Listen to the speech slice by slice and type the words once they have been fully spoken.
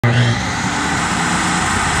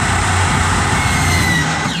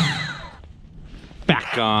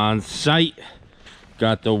on site.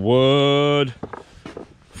 Got the wood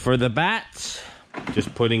for the bats.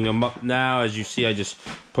 Just putting them up now. As you see, I just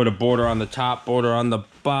put a border on the top, border on the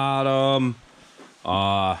bottom.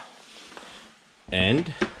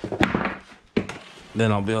 And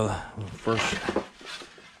then I'll be able to first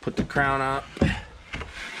put the crown up,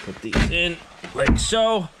 put these in like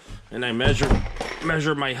so, and I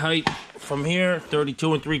measure my height from here,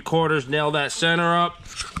 32 3/4, nail that center up.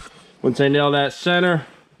 Once I nail that center,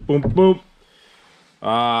 boom, boom,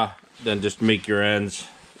 then just make your ends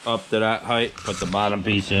up to that height, put the bottom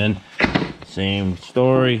piece in, same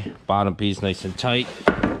story, bottom piece nice and tight,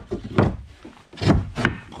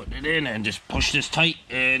 put it in and just push this tight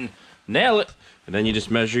and nail it. And then you just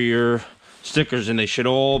measure your stickers and they should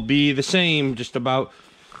all be the same, just about.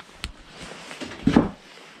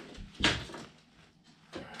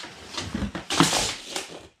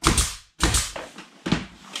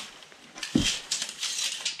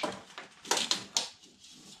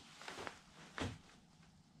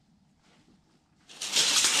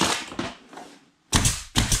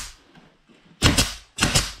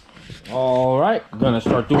 All right, I'm gonna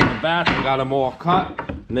start doing the bats. I got them all cut,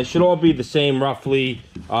 and they should all be the same, roughly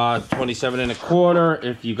 27 1/4.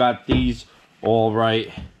 If you got these all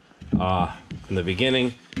right from the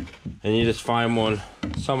beginning, and you just find one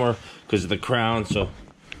somewhere because of the crown. So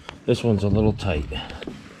this one's a little tight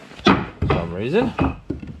for some reason.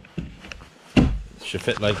 It should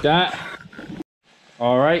fit like that.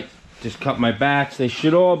 All right, just cut my bats. They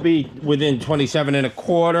should all be within 27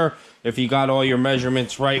 1/4. If you got all your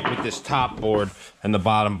measurements right with this top board and the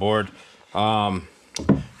bottom board. And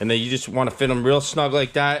then you just want to fit them real snug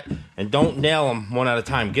like that. And don't nail them one at a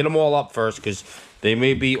time. Get them all up first because they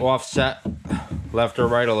may be offset left or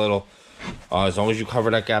right a little. As long as you cover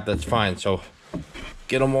that gap, that's fine. So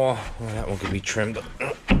get them all. Oh, that one could be trimmed.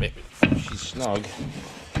 Maybe she's snug.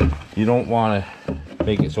 You don't want to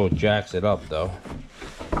make it so it jacks it up though.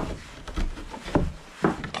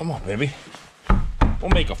 Come on, baby.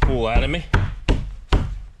 Don't make a fool out of me.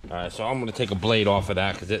 Alright, so I'm going to take a blade off of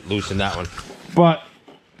that because it loosened that one. But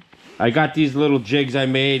I got these little jigs I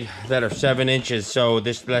made that are 7 inches, so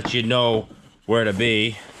this lets you know where to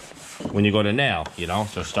be when you go to nail, you know.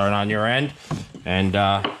 So start on your end. And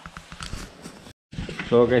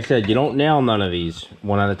so like I said, you don't nail none of these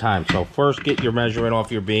one at a time. So first get your measurement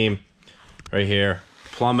off your beam right here.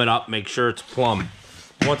 Plumb it up, make sure it's plumb.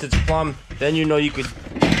 Once it's plumb, then you know you could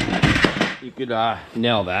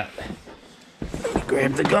nail that.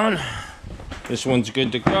 Grab the gun. This one's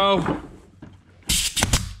good to go.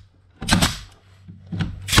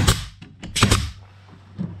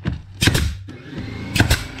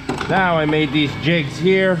 Now I made these jigs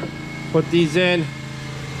here. Put these in.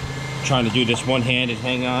 I'm trying to do this one-handed.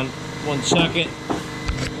 Hang on 1 second.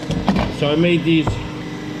 So I made these.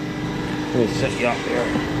 Let me set you up here.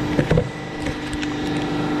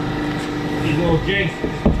 These little jigs.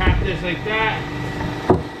 Tap this like that.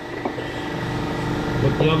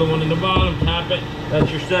 Put the other one in the bottom, tap it. That's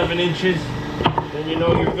your 7 inches. Then you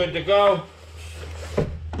know you're good to go.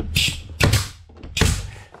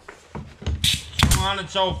 So on and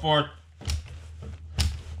so forth.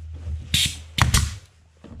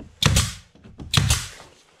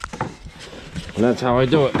 And that's how I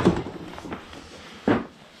do it.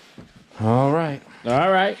 All right,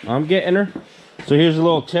 I'm getting her. So here's a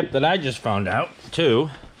little tip that I just found out too.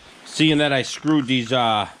 Seeing that I screwed these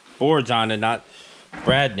boards on and not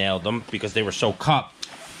Brad nailed them because they were so cut.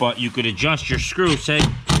 But you could adjust your screw, say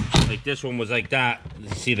like this one was like that. You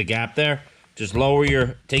see the gap there? Just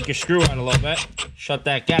take your screw out a little bit, shut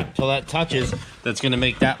that gap till that touches. That's gonna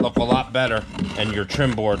make that look a lot better and your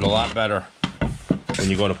trim board a lot better when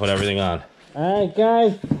you go to put everything on. All right,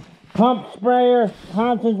 guys, pump sprayer,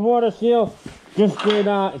 Thompson's water seal. Just did,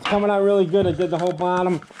 it's coming out really good. I did the whole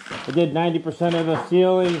bottom. I did 90% of the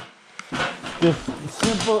sealing. Just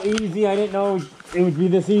simple, easy. I didn't know it would be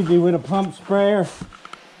this easy with a pump sprayer.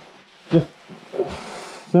 Just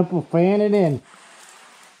simple, fan it in.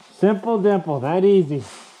 Simple dimple, that easy.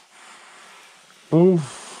 Boom,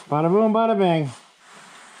 bada boom, bada bang.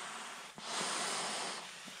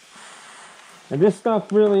 And this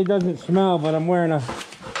stuff really doesn't smell, but I'm wearing a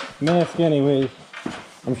mask anyways.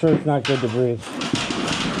 I'm sure it's not good to breathe.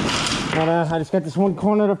 But I just got this one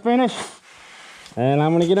corner to finish, and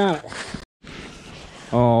I'm gonna get on it.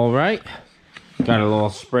 All right, got it a little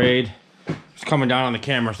sprayed. It's coming down on the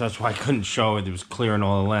camera, so that's why I couldn't show it. It was clearing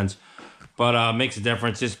all the lens. But makes a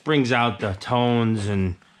difference. This brings out the tones,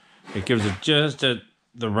 and it gives it just the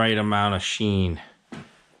right amount of sheen.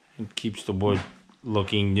 It keeps the wood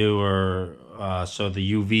looking newer, so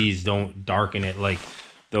the UVs don't darken it like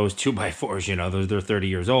those 2x4s, you know, they're 30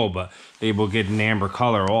 years old, but they will get an amber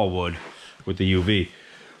color, all wood, with the UV.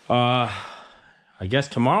 I guess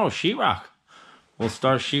tomorrow, sheetrock. We'll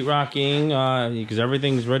start sheetrocking because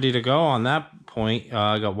everything's ready to go on that point.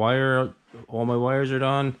 I got wire, all my wires are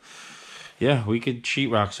done. Yeah, we could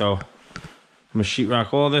sheetrock, so I'm gonna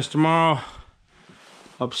sheetrock all this tomorrow.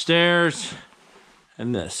 Upstairs,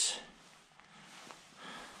 and this.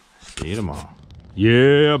 See you tomorrow.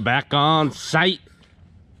 Yeah, back on site.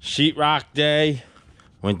 Sheetrock day.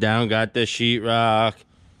 Went down, got the sheetrock.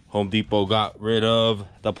 Home Depot got rid of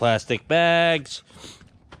the plastic bags.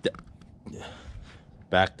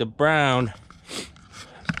 Back to brown.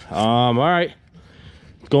 All right.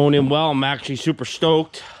 Going in well. I'm actually super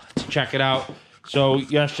stoked to check it out. So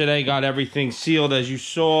yesterday got everything sealed as you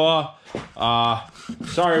saw.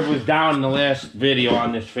 Sorry it was down in the last video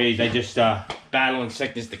on this phase. I just battling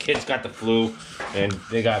sickness. The kids got the flu and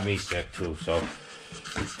they got me sick too. So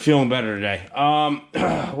feeling better today.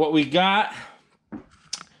 What we got,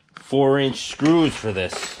 4-inch screws for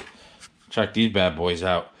this. Check these bad boys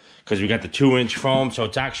out because we got the 2-inch foam, so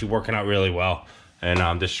it's actually working out really well. And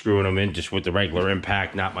I'm just screwing them in just with the regular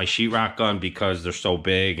impact, not my sheetrock gun, because they're so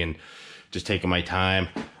big and just taking my time.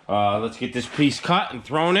 Let's get this piece cut and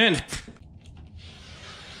thrown in.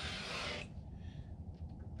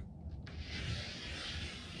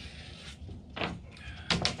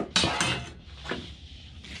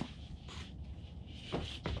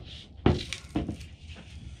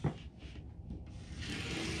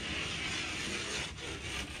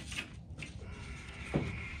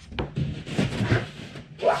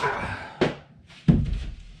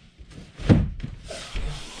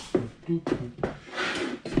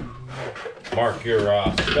 Mark your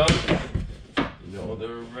stuff. You know they're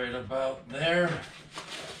right about there.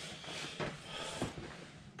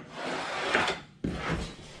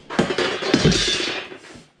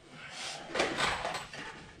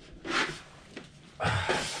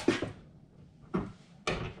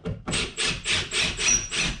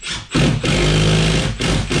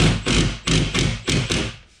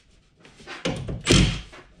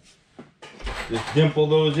 Just dimple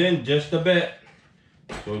those in just a bit.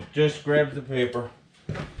 So it just grabs the paper.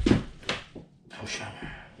 Push on.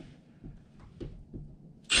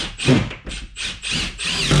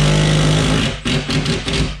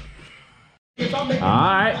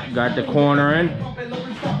 Alright, got the corner in.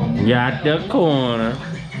 Got the corner.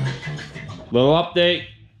 Little update.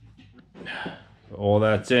 All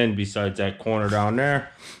that's in besides that corner down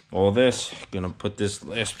there. All this. Gonna put this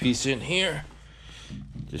last piece in here.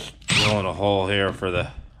 Just drilling a hole here for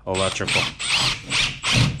the electrical.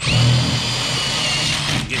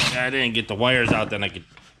 Get that in, get the wires out, then I could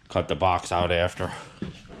cut the box out after.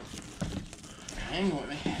 Hang with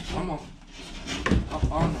me, come on. Up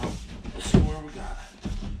on up. This is where we got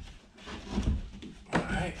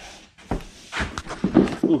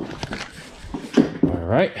it.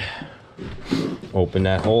 Alright. Open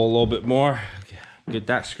that hole a little bit more. Get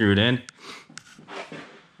that screwed in.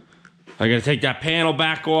 I gotta take that panel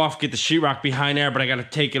back off, get the sheetrock behind there, but I gotta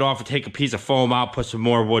take it off and take a piece of foam out, put some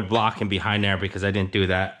more wood blocking behind there because I didn't do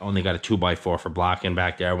that. Only got a 2x4 for blocking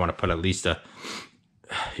back there. I wanna put at least a,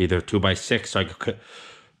 either 2x6 so I could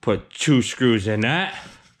put 2 screws in that.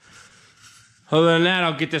 Other than that,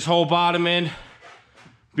 I'll get this whole bottom in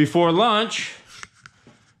before lunch.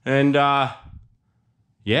 And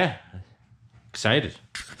yeah, excited.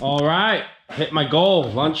 All right, hit my goal,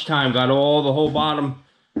 lunchtime, got all the whole bottom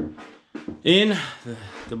in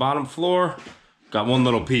the bottom floor. Got one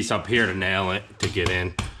little piece up here to nail it to get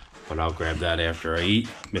in, but I'll grab that after I eat.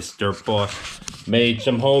 Miss Dirt Boss made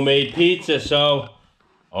some homemade pizza, so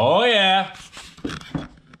oh yeah,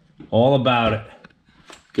 all about it.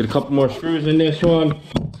 Get a couple more screws in this one.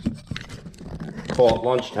 Call it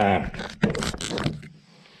lunchtime.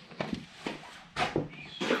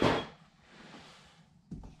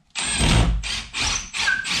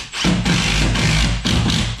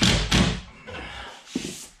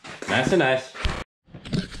 Nice and nice.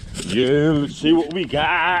 Yeah, let's see what we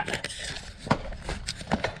got.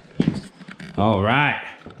 All right,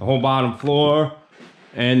 the whole bottom floor,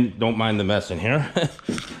 and don't mind the mess in here.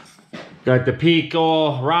 Got the peak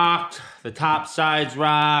all rocked, the top sides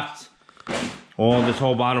rocked. All this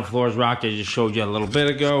whole bottom floor is rocked. I just showed you a little bit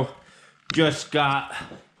ago. Just got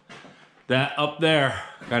that up there.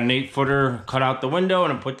 Got an 8-footer cut out the window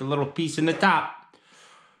and I put the little piece in the top.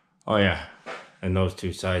 Oh yeah. And those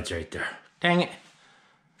 2 sides right there. Dang it.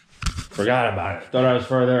 Forgot about it. Thought I was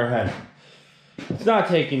further ahead. It's not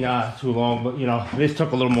taking too long, but you know, this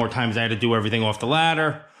took a little more time as I had to do everything off the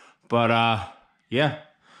ladder. But yeah,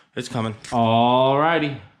 It's coming.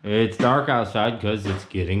 Alrighty. It's dark outside because it's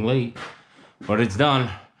getting late. But it's done.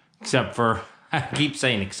 Except for, I keep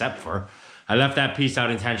saying except for, I left that piece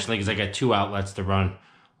out intentionally because I got 2 outlets to run.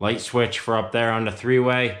 Light switch for up there on the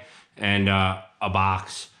 3-way and a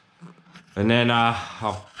box. And then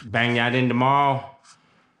I'll bang that in tomorrow.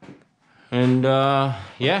 And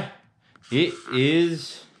yeah, it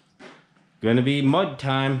is gonna be mud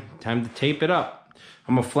time. Time to tape it up.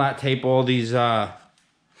 I'm gonna flat tape all these right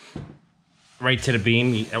to the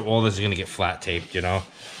beam. All this is gonna get flat taped, you know.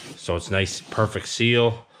 So it's nice, perfect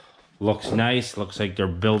seal. Looks nice, looks like they're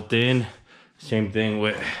built in. Same thing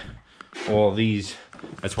with all these.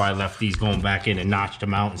 That's why I left these going back in and notched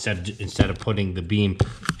them out instead of putting the beam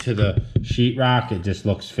to the sheetrock. It just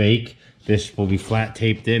looks fake. This will be flat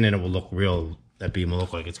taped in and it will look real. That beam will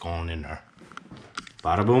look like it's going in there.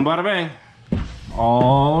 Bada boom, bada bang.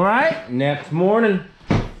 All right, next morning.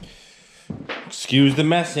 Excuse the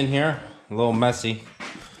mess in here. A little messy.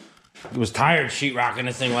 I was tired sheetrocking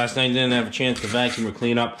this thing last night. Didn't have a chance to vacuum or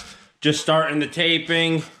clean up. Just starting the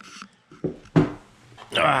taping.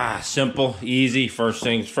 Simple, easy. First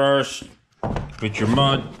things first. Put your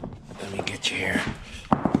mud. Let me get you here.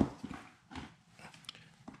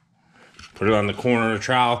 Put it on the corner of the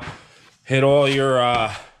trowel. Hit all your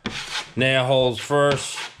nail holes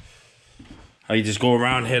first. You just go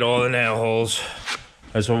around, hit all the nail holes.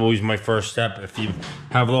 That's always my first step. If you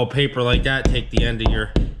have a little paper like that, take the end of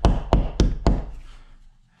your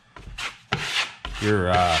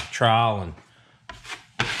trowel and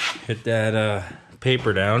hit that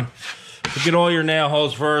paper down. Get all your nail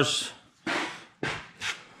holes first.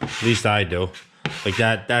 At least I do. Like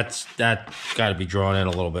that's got to be drawn in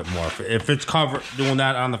a little bit more. If it's covered, doing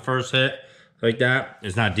that on the first hit like that,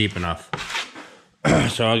 it's not deep enough.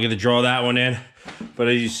 So I'm gonna draw that one in. But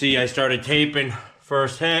as you see, I started taping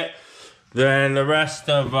first hit. Then the rest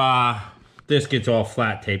of this gets all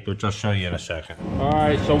flat taped, which I'll show you in a second. All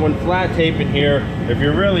right, so when flat taping here, if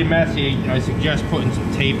you're really messy, I suggest putting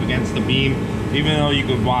some tape against the beam. Even though you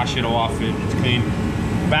could wash it off, it's clean.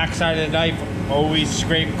 Backside of the knife, always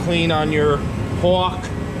scrape clean on your hawk.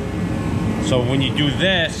 So when you do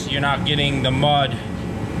this, you're not getting the mud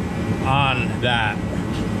on that.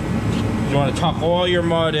 You want to tuck all your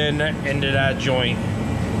mud into that joint.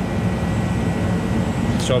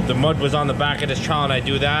 So if the mud was on the back of this trowel and I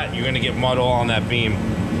do that, you're gonna get mud all on that beam.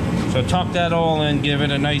 So tuck that all in, give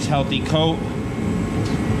it a nice healthy coat.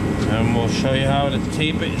 And we'll show you how to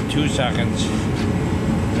tape it in 2 seconds.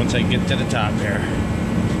 Once I get to the top here.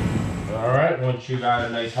 All right, once you got a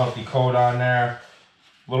nice healthy coat on there,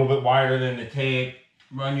 a little bit wider than the tape,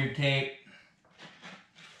 run your tape.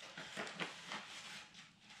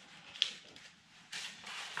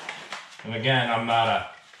 And again, I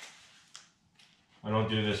don't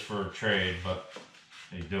do this for a trade, but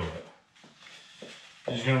they do it.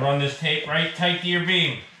 You're just gonna run this tape right tight to your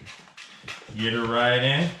beam. Get it right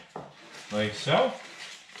in, like so.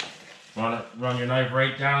 Run your knife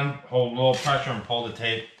right down, hold a little pressure and pull the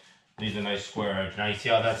tape. Needs a nice square edge. Now you see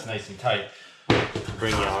how that's nice and tight.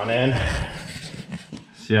 Bring it on in.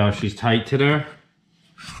 See how she's tight to there?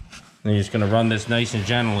 Then you're just gonna run this nice and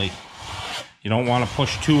gently. You don't wanna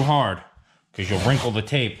push too hard because you'll wrinkle the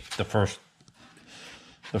tape the first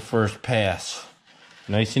pass.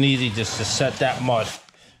 Nice and easy just to set that mud.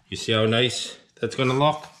 You see how nice that's gonna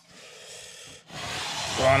look?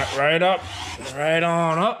 Run it right up, right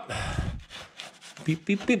on up. Beep,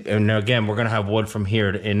 beep, beep. And again, we're gonna have wood from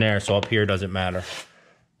here to in there, so up here doesn't matter.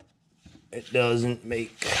 It doesn't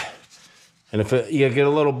make. And if you get a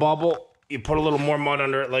little bubble, you put a little more mud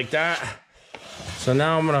under it like that. So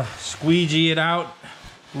now I'm gonna squeegee it out,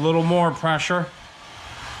 a little more pressure.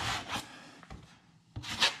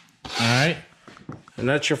 All right, and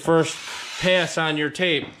that's your first pass on your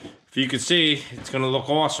tape. If you can see, it's gonna look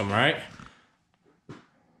awesome, right?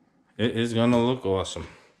 It is gonna look awesome.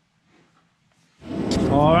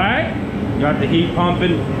 All right, got the heat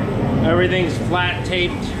pumping. Everything's flat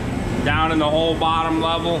taped down in the whole bottom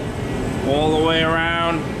level, all the way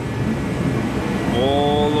around,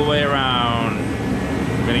 all the way around.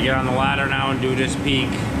 I'm gonna get on the ladder now and do this peak.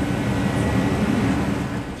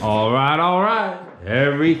 All right, all right.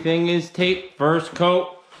 Everything is taped, first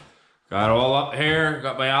coat. Got all up here,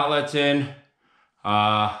 got my outlets in.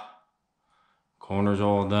 Corners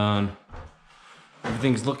all done.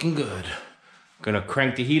 Everything's looking good. Gonna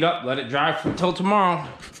crank the heat up, let it dry until tomorrow.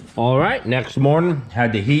 All right, next morning,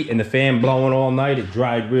 had the heat and the fan blowing all night. It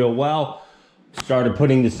dried real well. Started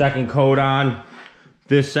putting the second coat on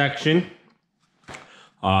this section.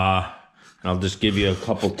 I'll just give you a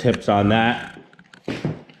couple tips on that.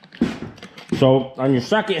 So on your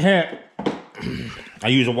second hit, I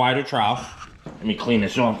use a wider trowel. Let me clean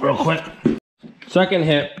this off real quick. Second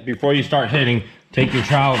hit, before you start hitting, take your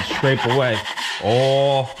trowel and scrape away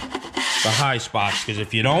all the high spots, because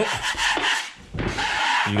if you don't,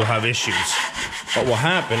 you'll have issues. What will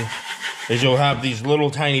happen is you'll have these little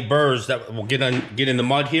tiny burrs that will get in the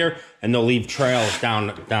mud here, and they'll leave trails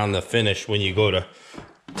down the finish when you go to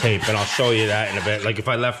tape, and I'll show you that in a bit. Like if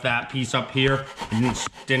I left that piece up here and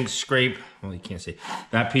didn't scrape, well, you can't see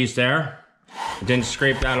that piece there, didn't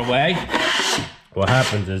scrape that away, what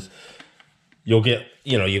happens is you'll get,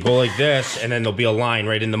 you know, you go like this, and then there'll be a line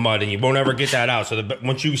right in the mud, and you won't ever get that out. So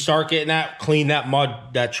once you start getting that, clean that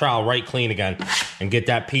mud, that trowel right clean again, and get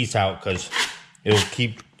that piece out, because it'll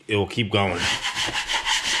keep going.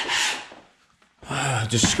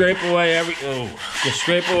 Just scrape away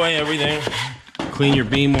everything. Clean your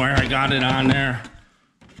beam where I got it on there.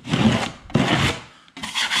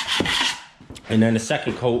 And then the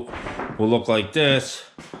second coat will look like this.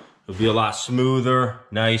 It'll be a lot smoother,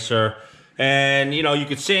 nicer. And, you know, you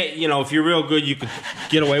could say, you know, if you're real good, you could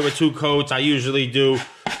get away with 2 coats. I usually do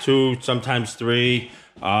 2, sometimes 3.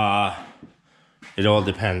 It all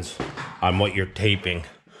depends on what you're taping.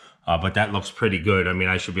 But that looks pretty good. I mean,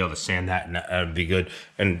 I should be able to sand that, and that would be good.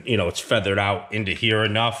 And, you know, it's feathered out into here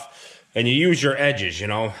enough. And you use your edges, you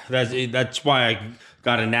know. That's why I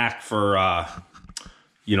got a knack for,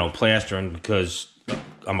 you know, plastering, because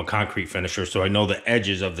I'm a concrete finisher, so I know the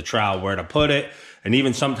edges of the trowel, where to put it. And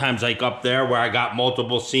even sometimes, like up there where I got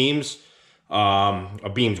multiple seams,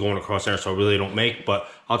 a beam's going across there, so I really don't make. But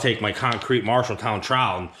I'll take my concrete Marshalltown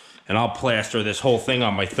trowel, and I'll plaster this whole thing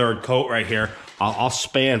on my 3rd coat right here. I'll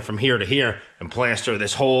span from here to here and plaster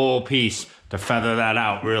this whole piece to feather that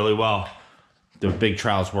out really well. The big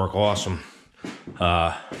trowels work awesome.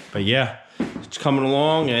 But yeah, it's coming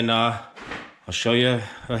along, and I'll show you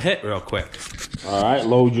a hit real quick. All right,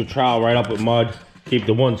 load your trowel right up with mud. Keep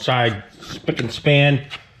the one side spick and span.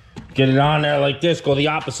 Get it on there like this. Go the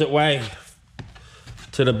opposite way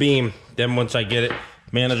to the beam. Then once I get it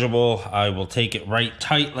manageable, I will take it right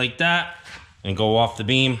tight like that and go off the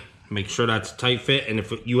beam. Make sure that's a tight fit. And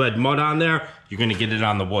if you had mud on there, you're gonna get it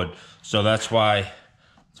on the wood. So that's why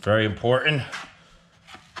it's very important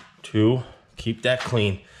to keep that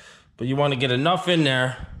clean. But you wanna get enough in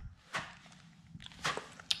there,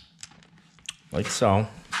 like so.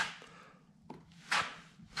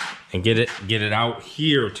 And get it out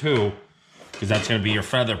here too, because that's gonna be your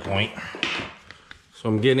feather point. So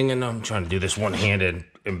I'm trying to do this one-handed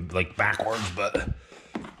and like backwards, but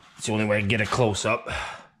it's the only way I can get it close up.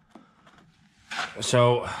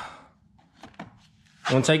 So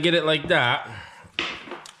once I get it like that,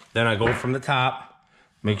 then I go from the top,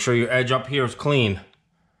 make sure your edge up here is clean,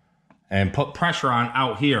 and put pressure on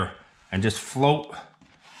out here, and just float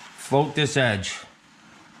this edge.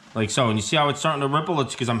 Like so, and you see how it's starting to ripple?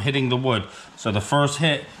 It's because I'm hitting the wood. So the first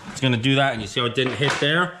hit, it's gonna do that, and you see how it didn't hit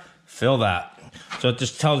there? Fill that. So it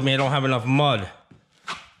just tells me I don't have enough mud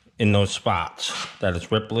in those spots that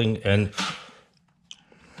it's rippling. And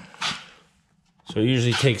so it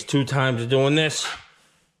usually takes 2 times of doing this,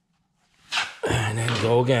 and then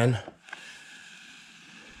go again.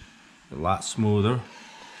 A lot smoother.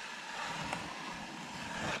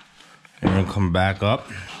 And then come back up.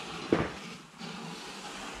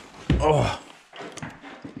 Oh,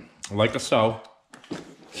 like so.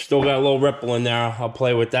 Still got a little ripple in there. I'll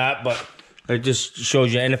play with that, but it just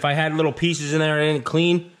shows you. And if I had little pieces in there and didn't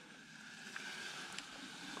clean,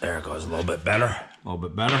 there it goes, a little bit better. A little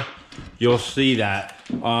bit better. You'll see that.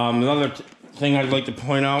 Another thing I'd like to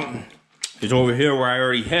point out is over here where I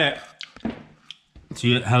already hit.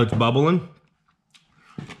 See how it's bubbling?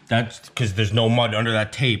 That's because there's no mud under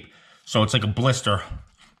that tape. So it's like a blister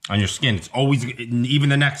on your skin. It's always, even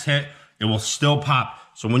the next hit, it will still pop.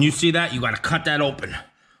 So when you see that, you gotta cut that open.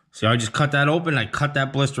 See how I just cut that open? I cut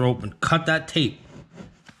that blister open. Cut that tape.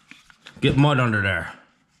 Get mud under there.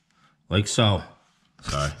 Like so.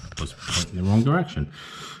 Sorry, I was pointing in the wrong direction.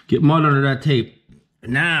 Get mud under that tape.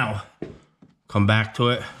 Now, come back to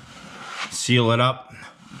it, seal it up,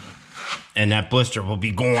 and that blister will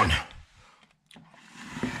be gone.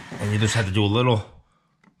 And you just have to do a little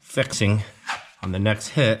fixing on the next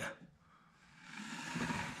hit.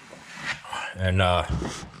 And I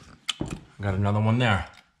got another one there.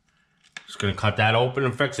 Just gonna cut that open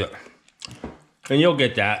and fix it. And you'll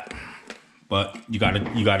get that. But you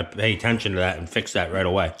gotta pay attention to that and fix that right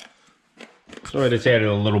away. So I just added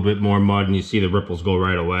a little bit more mud, and you see the ripples go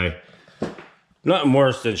right away. Nothing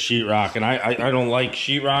worse than sheetrock, and I don't like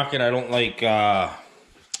sheetrock, and I don't like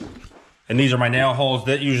and these are my nail holes.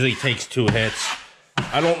 That usually takes 2 hits.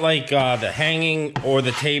 I don't like the hanging or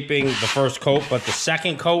the taping the first coat, but the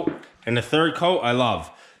second coat, And the third coat, I love.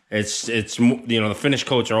 It's you know, the finish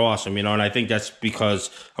coats are awesome, you know, and I think that's because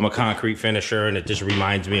I'm a concrete finisher, and it just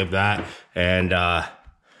reminds me of that. And I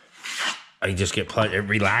just get it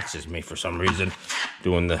relaxes me for some reason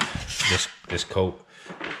doing this coat.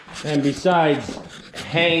 And besides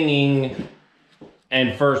hanging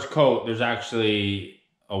and first coat, there's actually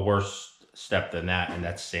a worse step than that, and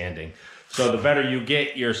that's sanding. So the better you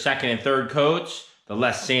get your second and third coats, the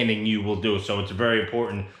less sanding you will do. So it's very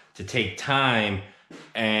important to take time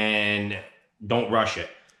and don't rush it.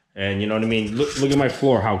 And you know what I mean? Look at my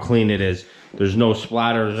floor, how clean it is. There's no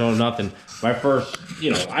splatter, there's no nothing. My first,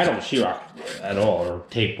 you know, I don't sheetrock at all, or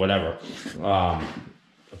tape, whatever.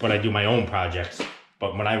 But I do my own projects.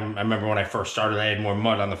 But when I remember when I first started, I had more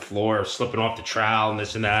mud on the floor, slipping off the trowel and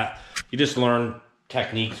this and that. You just learn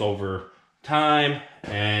techniques over time,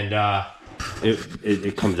 and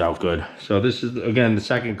it comes out good. So this is, again, the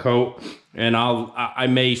second coat. And I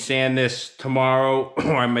may sand this tomorrow,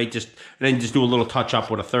 or I may just do a little touch up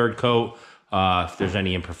with a third coat if there's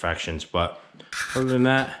any imperfections. But other than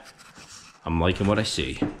that, I'm liking what I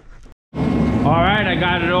see. All right, I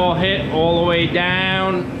got it all hit all the way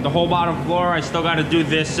down the whole bottom floor. I still got to do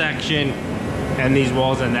this section and these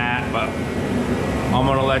walls and that, but I'm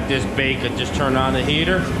gonna let this bake. I just turned on the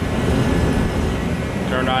heater,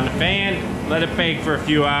 turned on the fan, let it bake for a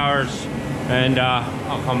few hours. And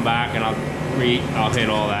I'll come back and I'll hit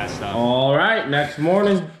all that stuff. All right, next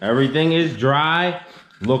morning, everything is dry,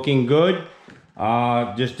 looking good.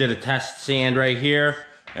 Just did a test sand right here,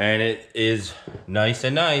 and it is nice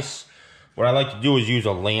and nice. What I like to do is use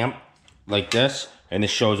a lamp like this, and it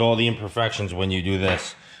shows all the imperfections when you do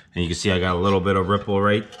this. And you can see I got a little bit of ripple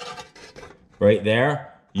right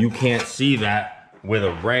there. You can't see that with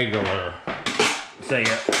a regular, say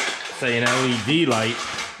an LED light.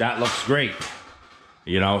 That looks great,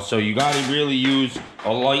 you know. So you gotta really use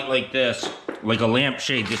a light like this, like a lamp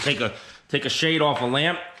shade. Just take a shade off a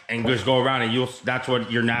lamp and just go around, and that's what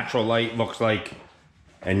your natural light looks like.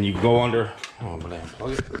 And you go under, oh, but I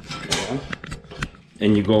unplug it.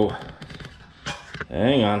 And you go,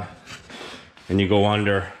 hang on, and you go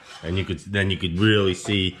under, and then you could really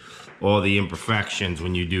see all the imperfections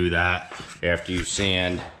when you do that after you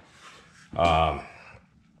sand.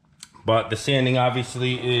 But the sanding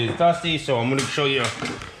obviously is dusty, so I'm gonna show you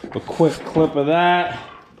a quick clip of that.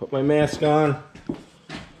 Put my mask on.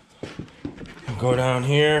 Go down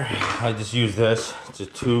here. I just use this. It's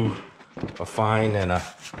a fine and a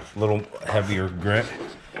little heavier grit.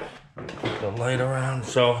 Put the light around.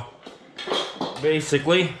 So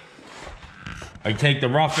basically, I take the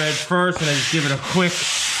rough edge first and I just give it a quick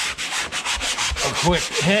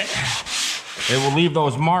hit. It will leave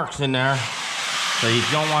those marks in there. So you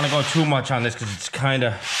don't want to go too much on this because it's kind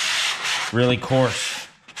of really coarse.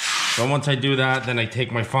 So once I do that, then I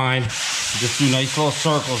take my fine, just do nice little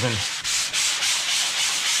circles, and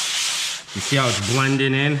you see how it's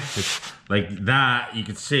blending in? It's like that, you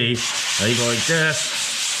can see. Now you go like this,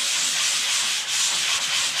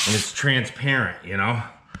 and it's transparent, you know?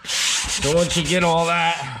 So once you get all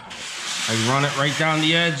that, I run it right down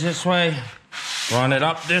the edge this way, run it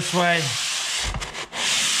up this way.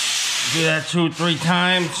 Do that 2-3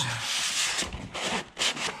 times.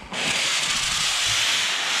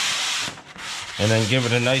 And then give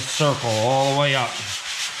it a nice circle all the way up.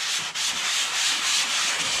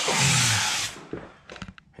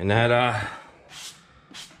 And that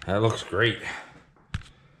looks great.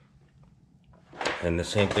 And the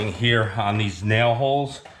same thing here on these nail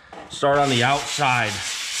holes. Start on the outside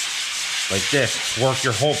like this. Work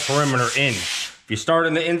your whole perimeter in. If you start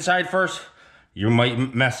on the inside first, you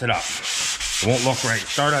might mess it up. It won't look right.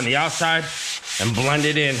 Start on the outside and blend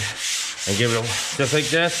it in and give it just like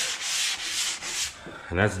this.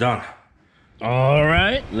 And that's done. All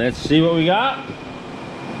right, let's see what we got.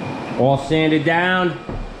 All sanded down.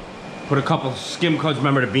 Put a couple skim coats.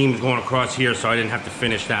 Remember the beam's going across here, so I didn't have to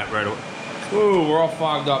finish that right away. Ooh, we're all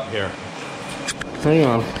fogged up here. Hang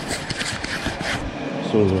on.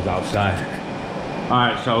 As soon as it was outside. All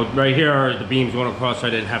right, so right here, the beam's going across, so I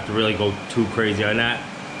didn't have to really go too crazy on that.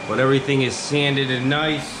 But everything is sanded and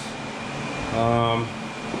nice.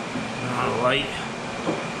 Light.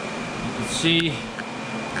 You can see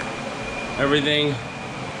everything.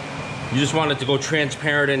 You just want it to go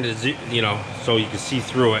transparent into, you know, so you can see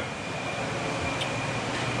through it.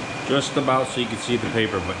 Just about so you can see the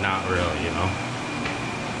paper, but not really, you know.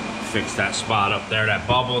 Fix that spot up there that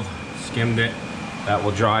bubbled, skimmed it. That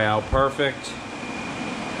will dry out perfect.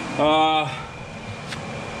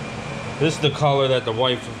 This is the color that the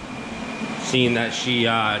wife, seeing that she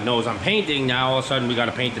knows I'm painting, now all of a sudden we got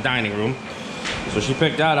to paint the dining room. So she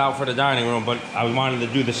picked that out for the dining room, but I wanted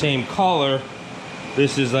to do the same color.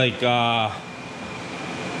 This is like, I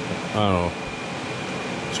don't know.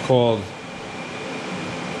 It's called,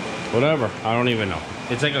 whatever, I don't even know.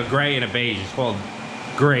 It's like a gray and a beige. It's called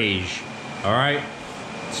Greige, all right?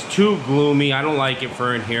 It's too gloomy. I don't like it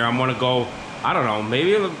for in here. I'm gonna go, I don't know,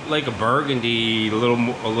 maybe like a burgundy, a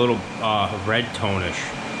little red tone-ish.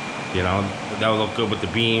 You know, that would look good with the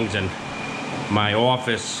beams, and my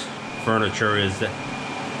office furniture is a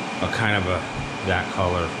kind of that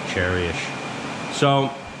color, cherryish. So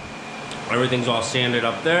everything's all sanded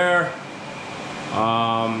up there.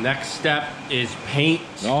 Next step is paint.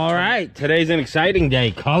 All right, today's an exciting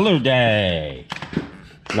day, color day.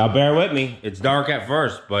 Now bear with me, it's dark at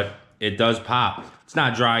first, but it does pop. It's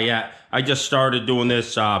not dry yet. I just started doing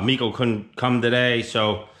this. Miko couldn't come today,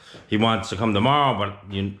 so he wants to come tomorrow, but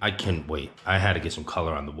I can't wait. I had to get some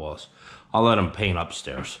color on the walls. I'll let him paint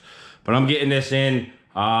upstairs. But I'm getting this in.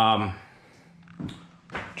 Turn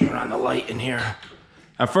on the light in here.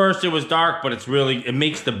 At first it was dark, but it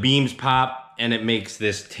makes the beams pop, and it makes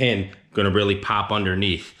this tin gonna really pop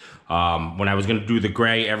underneath. When I was gonna do the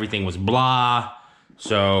gray, everything was blah.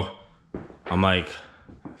 So I'm like,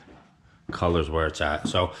 color's where it's at.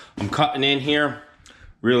 So I'm cutting in here.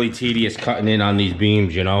 Really tedious cutting in on these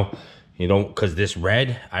beams, you know. Cause this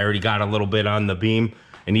red, I already got a little bit on the beam.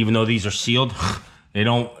 And even though these are sealed,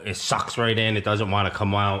 it sucks right in. It doesn't want to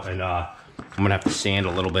come out, and I'm gonna have to sand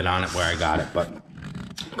a little bit on it where I got it, but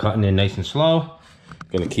cutting in nice and slow.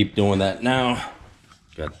 Gonna keep doing that now.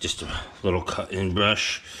 Got just a little cut-in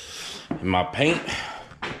brush in my paint.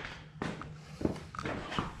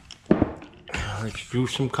 Let's do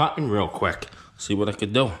some cutting real quick. See what I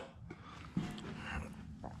could do.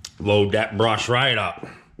 Load that brush right up.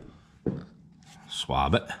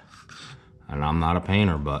 Swab it. And I'm not a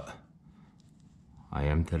painter, but I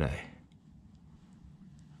am today.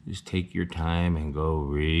 Just take your time and go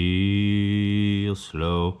real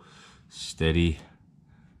slow, steady,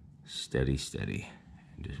 steady, steady.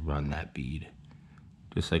 And just run that bead,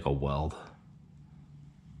 just like a weld.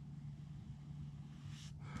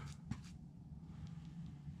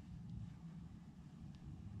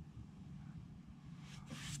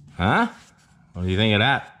 Huh? What do you think of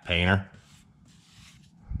that, painter?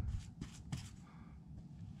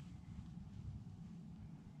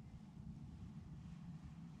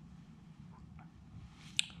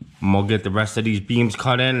 I'm gonna get the rest of these beams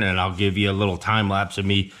cut in, and I'll give you a little time lapse of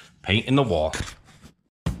me painting the wall.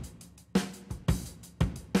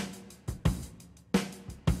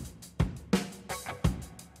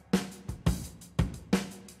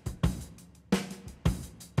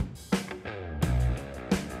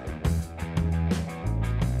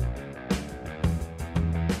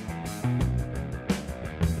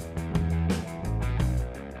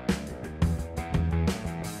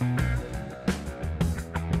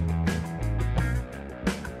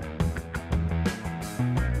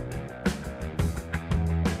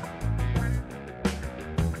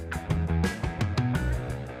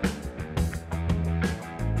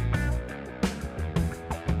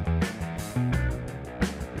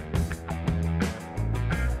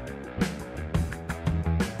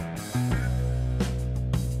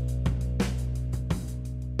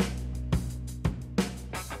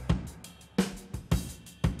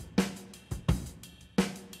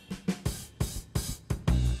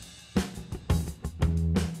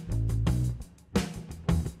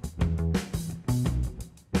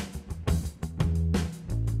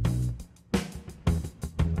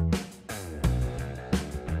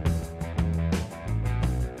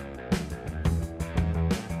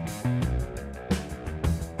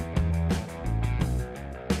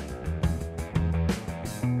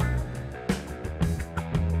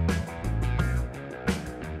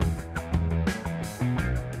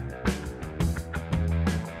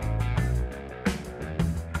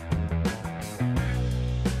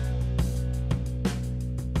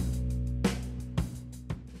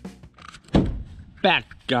 Back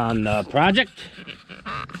on the project.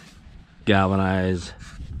 Galvanized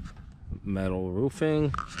metal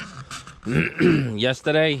roofing.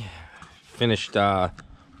 Yesterday, finished all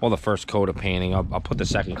the first coat of painting. I'll put the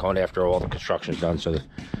second coat after all the construction's done, so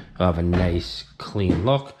I'll have a nice clean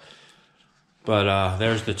look. But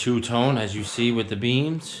there's the two-tone, as you see, with the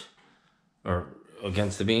beams, or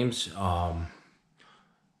against the beams.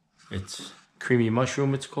 It's creamy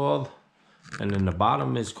mushroom, it's called. And then the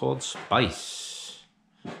bottom is called spice.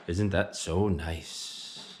 Isn't that so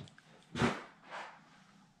nice?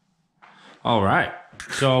 All right,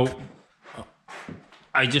 so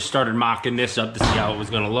I just started mocking this up to see how it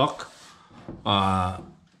was gonna look. And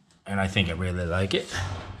I think I really like it.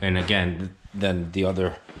 And again, then the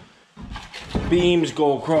other beams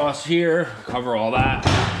go across here, cover all that,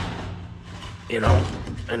 you know,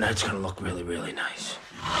 and that's gonna look really, really nice.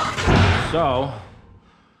 So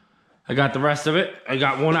I got the rest of it. I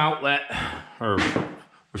got one outlet or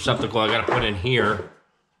receptacle I gotta put in here.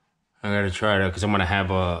 I gotta try to, because I'm gonna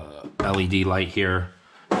have a LED light here,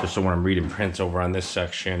 just so when I'm reading prints over on this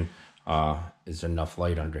section, is enough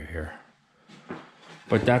light under here.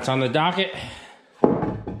 But that's on the docket.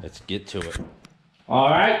 Let's get to it. All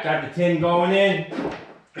right, got the tin going in.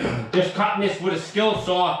 Just cutting this with a skill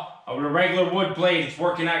saw with a regular wood blade. It's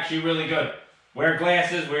working actually really good. Wear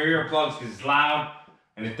glasses, wear earplugs, because it's loud,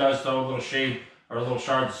 and it does throw a little shade or little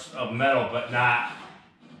shards of metal, but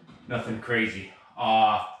nothing crazy.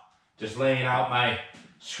 Just laying out my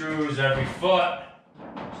screws every foot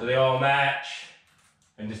so they all match,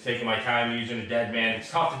 and just taking my time using a dead man. It's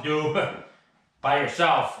tough to do by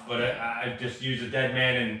yourself, but I just use a dead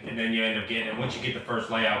man, and then you end up getting it. Once you get the first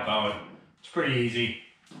layout going, it's pretty easy.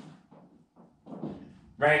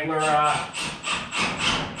 Regular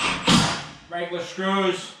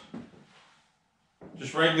screws.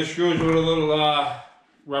 Just regular screws with a little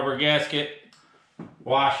rubber gasket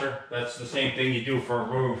washer. That's the same thing you do for a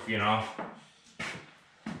roof, you know.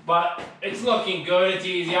 But it's looking good. It's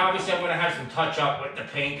easy. Obviously, I'm going to have some touch up with the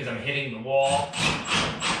paint because I'm hitting the wall.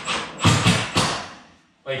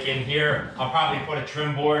 Like in here, I'll probably put a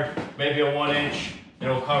trim board, maybe a 1-inch.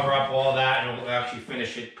 It'll cover up all that, and it'll actually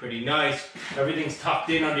finish it pretty nice. Everything's tucked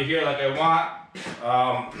in under here like I want,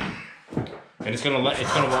 and it's gonna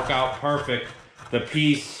work out perfect. The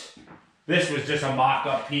piece, this was just a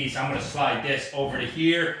mock-up piece. I'm gonna slide this over to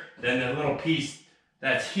here. Then the little piece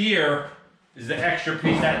that's here is the extra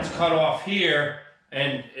piece that's cut off here,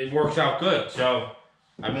 and it works out good. So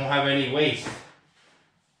I won't have any waste.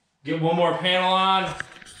 Get one more panel on.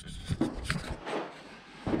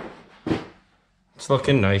 It's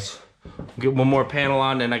looking nice. Get one more panel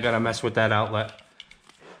on, then I gotta mess with that outlet.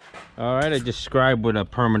 All right, I just scribe with a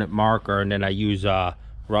permanent marker, and then I use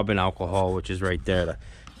rubbing alcohol, which is right there, to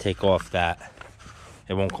take off that.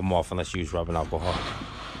 It won't come off unless you use rubbing alcohol.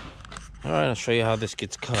 All right, I'll show you how this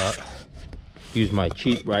gets cut. Use my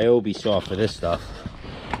cheap Ryobi saw for this stuff.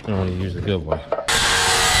 I don't want to use the good one.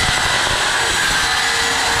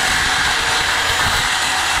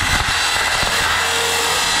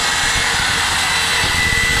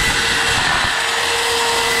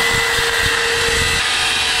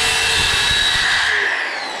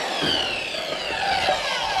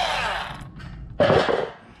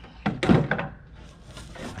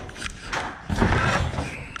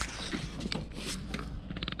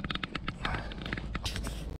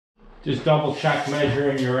 Just double check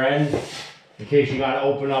measuring your end in case you got to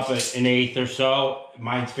open up an 1/8 or so.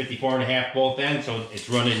 Mine's 54.5 both ends, so it's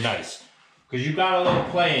running nice. Because you got a little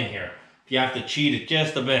play in here. You have to cheat it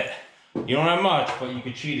just a bit. You don't have much, but you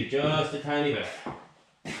can cheat it just a tiny bit.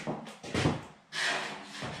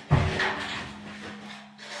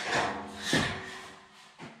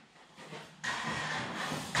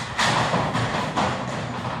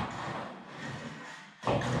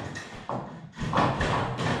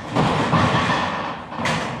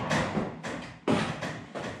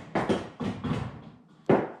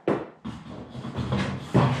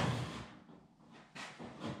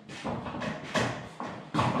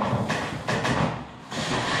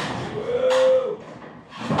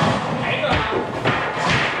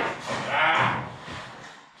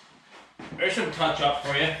 There's some touch up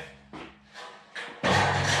for you.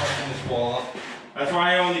 Touching this wall up. That's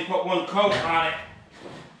why I only put one coat on it.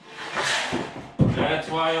 That's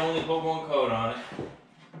why I only put one coat on it.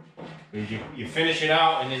 Because you finish it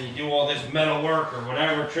out and then you do all this metal work or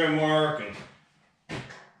whatever, trim work, and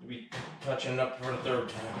you'll be touching it up for the third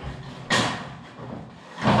time.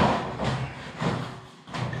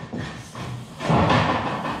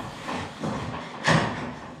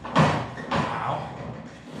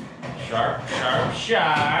 Sharp, sharp,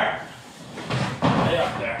 sharp. Stay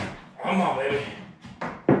up there. Come on, baby.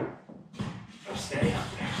 Stay up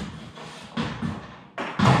there.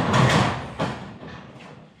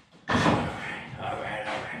 All right.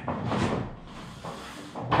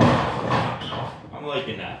 I'm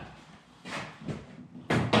liking that.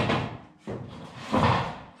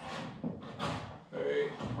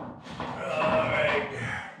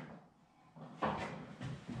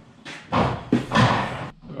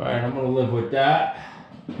 Alright, I'm gonna live with that.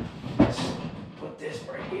 Let's put this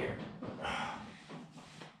right here.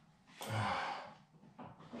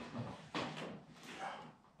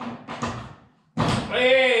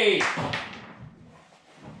 Hey!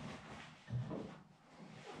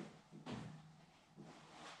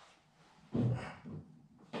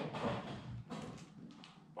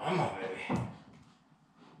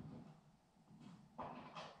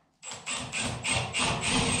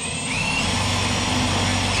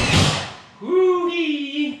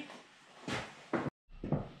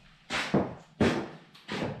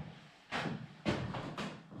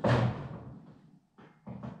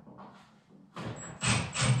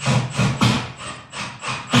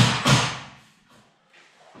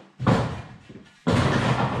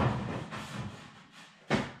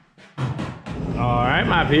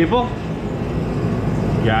 people.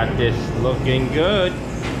 Got this looking good.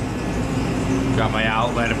 Got my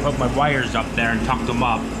outlet. I put my wires up there and tucked them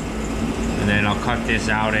up. And then I'll cut this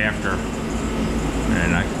out after.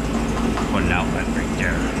 And I put an outlet right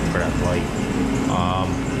there for that light.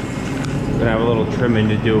 Gonna have a little trimming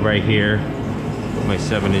to do right here with my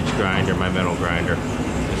 7-inch grinder, my metal grinder.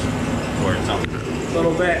 Just where it's up a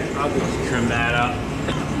little bit, I'll just trim that up.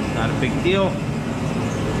 Not a big deal.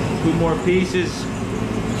 2 more pieces,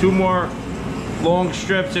 2 more long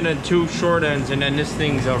strips, and then 2 short ends, and then this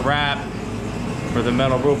thing's a wrap for the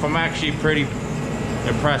metal roof. I'm actually pretty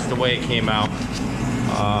impressed the way it came out.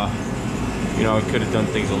 You know, I could have done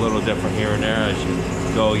things a little different here and there. As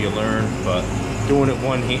you go, you learn, but doing it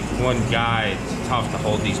one guy, it's tough to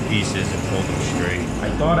hold these pieces and hold them straight. I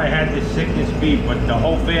thought I had this sickness beat, but the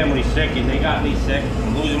whole family's sick, and they got me sick.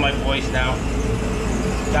 I'm losing my voice now.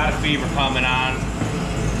 Got a fever coming on.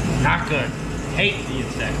 Not good. Hate being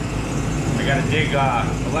sick. I gotta dig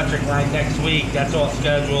electric line next week. That's all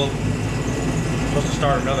scheduled. Supposed to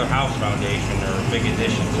start another house foundation or a big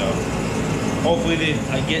addition, so hopefully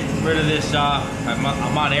I get rid of this.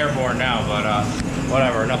 I'm on airborne now, but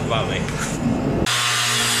whatever, enough about me.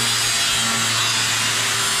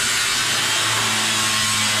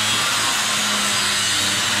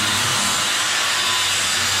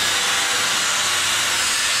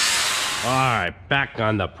 All right, back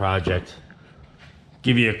on the project.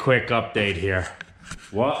 Give you a quick update here.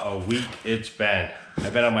 What a week it's been.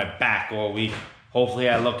 I've been on my back all week. Hopefully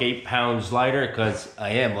I look 8 pounds lighter, because I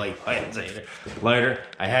am 8 pounds lighter.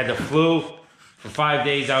 I had the flu for 5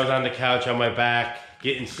 days. I was on the couch on my back,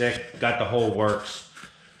 getting sick, got the whole works.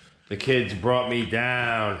 The kids brought me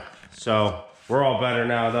down. So we're all better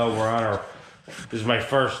now though. This is my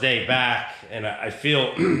first day back, and I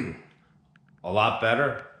feel a lot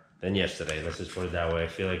better than yesterday. Let's just put it that way. I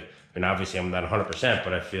feel like, and obviously I'm not 100%,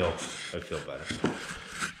 but I feel better.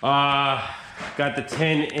 Got the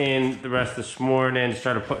tin in the rest this morning,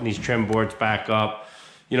 started putting these trim boards back up.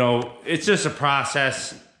 You know, it's just a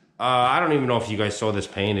process. I don't even know if you guys saw this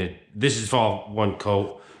painted. This is all 1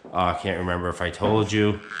 coat. I can't remember if I told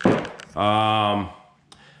you.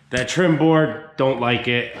 That trim board, don't like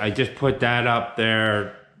it. I just put that up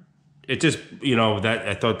there. It just, you know, that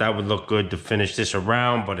I thought that would look good to finish this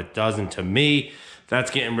around, but it doesn't to me.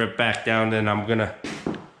 That's getting ripped back down, then I'm gonna,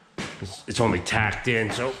 it's only tacked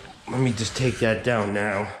in, so let me just take that down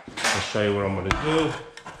now. I'll show you what I'm gonna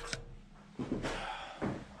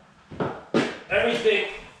do. Everything,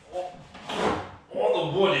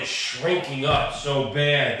 all the wood is shrinking up so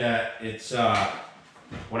bad that it's,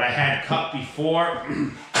 what I had cut before,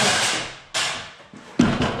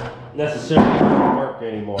 necessarily doesn't work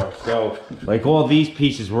anymore. So, like, all these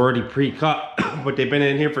pieces were already pre-cut, but they've been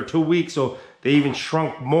in here for 2 weeks, so they even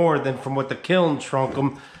shrunk more than from what the kiln shrunk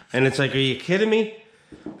them. And it's like, are you kidding me?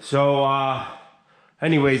 So,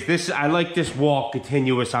 anyways, I like this wall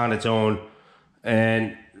continuous on its own.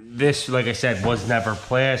 And this, like I said, was never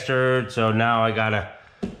plastered. So now I gotta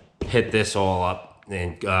hit this all up.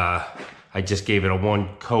 And I just gave it a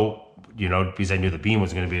 1 coat, you know, because I knew the beam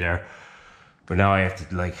was gonna be there. But now I have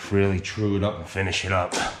to, like, really true it up and finish it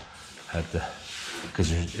up.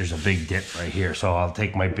 Because there's a big dip right here. So I'll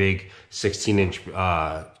take my big 16-inch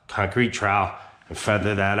concrete trowel and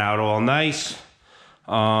feather that out all nice.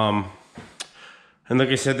 And like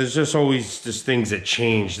I said, there's just always just things that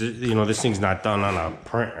change. You know, this thing's not done on a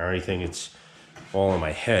print or anything. It's all in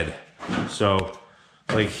my head. So,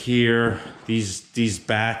 like here, these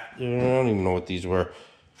bats, I don't even know what these were.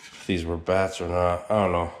 If these were bats or not. I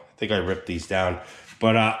don't know. I think I ripped these down.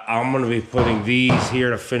 But I'm going to be putting these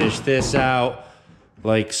here to finish this out.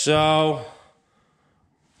 Like so.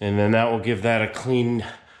 And then that will give that a clean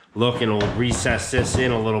look, and it will recess this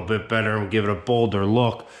in a little bit better and give it a bolder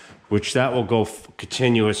look, which that will go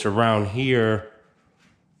continuous around here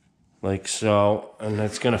like so, and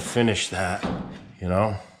that's gonna finish that, you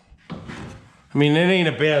know. I mean, it ain't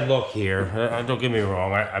a bad look here, don't get me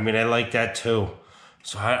wrong. I mean, I like that too.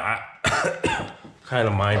 So I kind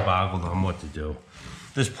of mind boggled on what to do,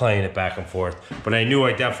 just playing it back and forth. But I knew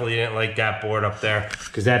I definitely didn't like that board up there,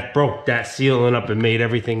 because that broke that ceiling up and made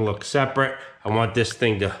everything look separate. I want this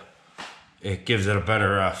thing to, it gives it a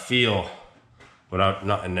better feel without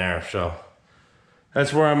nothing there. So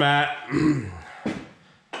that's where I'm at.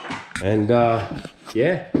 And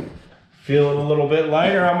yeah, feeling a little bit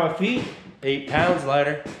lighter on my feet. 8 pounds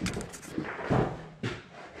lighter.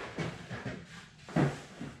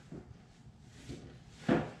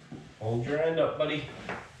 Hold your end up, buddy.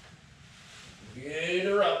 Get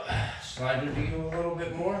her up. Slide it to you a little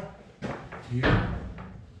bit more. Here.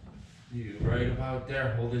 You right about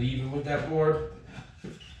there. Hold it even with that board.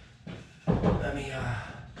 let me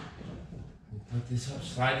put this up,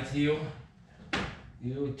 slide it to you.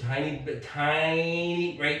 You tiny bit,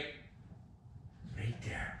 tiny, right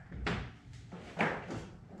there.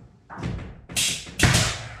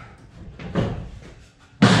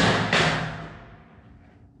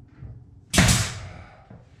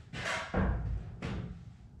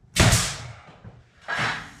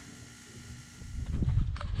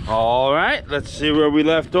 All right, let's see where we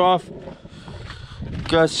left off.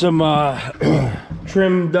 Got some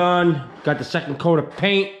trim done. Got the second coat of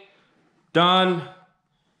paint done.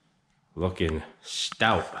 Looking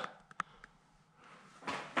stout.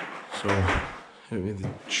 So let me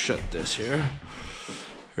shut this here.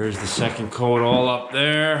 Here's the second coat all up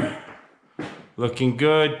there. Looking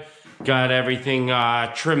good. Got everything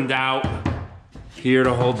trimmed out here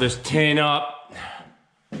to hold this tin up.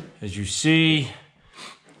 As you see,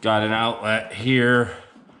 got an outlet here.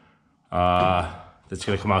 That's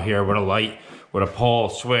gonna come out here with a light, with a pole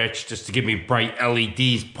switch, just to give me bright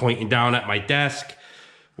LEDs pointing down at my desk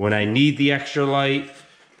when I need the extra light.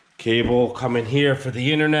 Cable coming here for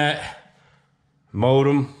the internet.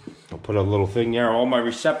 Modem, I'll put a little thing there. All my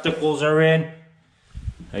receptacles are in.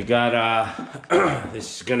 I got,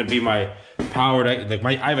 this is gonna be my power,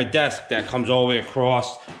 I have a desk that comes all the way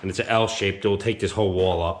across and it's an L shaped. It will take this whole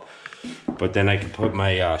wall up. But then I can put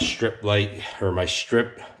my strip light, or my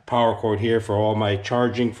strip power cord here for all my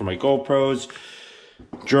charging for my GoPros,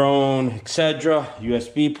 drone, etc.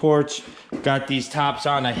 USB ports. Got these tops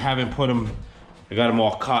on. I haven't put them, I got them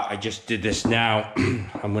all cut. I just did this now.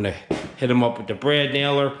 I'm gonna hit them up with the brad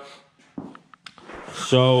nailer.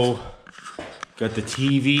 So, got the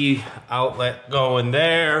TV outlet going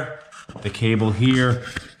there. The cable here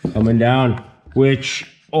coming down, which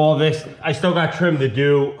all this, I still got trim to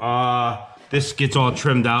do. This gets all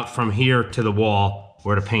trimmed out from here to the wall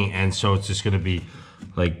where the paint ends, so it's just gonna be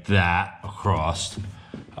like that across.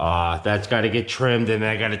 That's gotta get trimmed, and then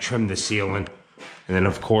I gotta trim the ceiling. And then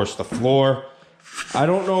of course the floor. I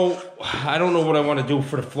don't know what I wanna do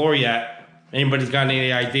for the floor yet. Anybody's got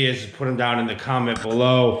any ideas, put them down in the comment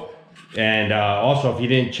below. And also, if you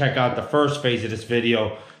didn't check out the first phase of this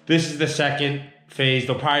video, this is the second phase.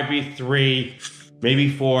 There'll probably be 3, maybe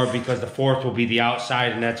 4, because the 4th will be the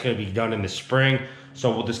outside, and that's gonna be done in the spring. So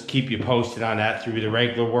we'll just keep you posted on that through the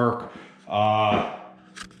regular work. But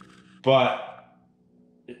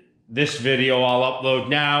this video I'll upload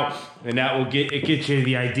now, and that will get you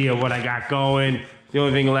the idea of what I got going. The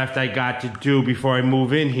only thing left I got to do before I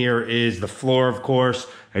move in here is the floor, of course,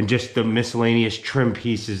 and just the miscellaneous trim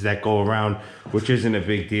pieces that go around, which isn't a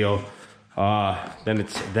big deal.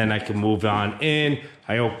 Then I can move on in.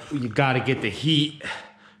 I hope you got to get the heat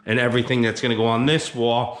and everything that's gonna go on this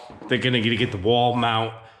wall. They're gonna get the wall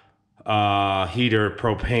mount heater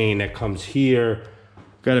propane that comes here.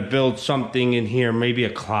 Gotta build something in here, maybe a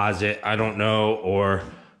closet, I don't know, or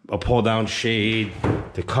a pull down shade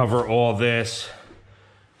to cover all this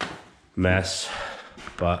mess,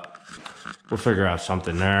 but we'll figure out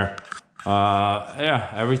something there. Yeah,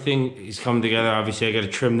 everything is coming together. Obviously I gotta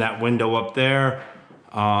trim that window up there,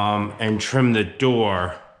 and trim the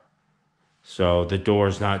door. So the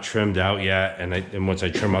door's not trimmed out yet, and once I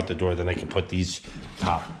trim out the door, then I can put these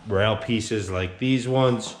top rail pieces like these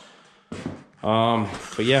ones.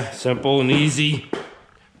 But yeah, simple and easy.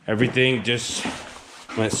 Everything just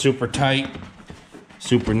went super tight,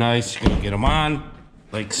 super nice. You're gonna get them on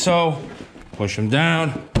like so, push them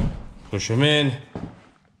down, push them in.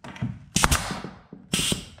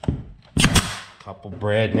 Couple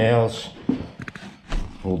brad nails,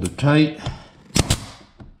 hold it tight.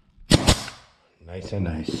 Nice and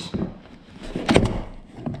nice.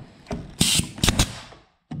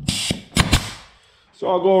 So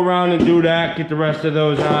I'll go around and do that, get the rest of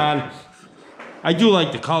those on. I do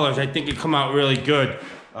like the colors. I think it come out really good.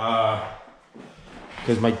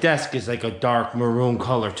 Because my desk is like a dark maroon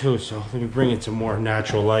color too. So let me bring in some more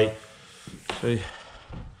natural light. So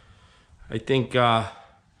I think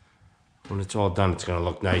when it's all done, it's gonna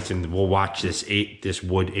look nice, and we'll watch this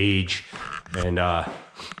wood age. And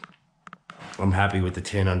I'm happy with the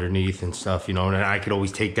tin underneath and stuff, you know, and I could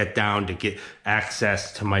always take that down to get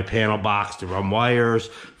access to my panel box to run wires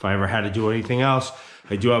if I ever had to do anything else.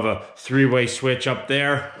 I do have a 3-way switch up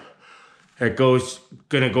there that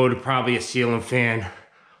gonna go to probably a ceiling fan,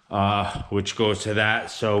 which goes to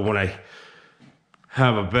that. So when I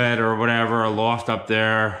have a bed or whatever, a loft up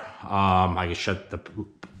there, I can shut the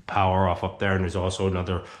power off up there, and there's also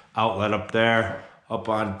another outlet up there, up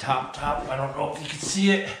on top. I don't know if you can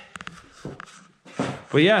see it.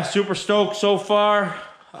 But yeah, super stoked so far.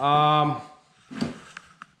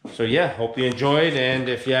 So yeah, hope you enjoyed, and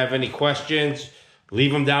if you have any questions,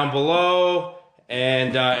 leave them down below.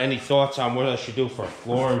 And any thoughts on what I should do for a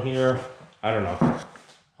floor in here? I don't know.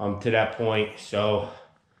 I'm to that point, so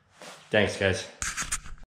thanks guys.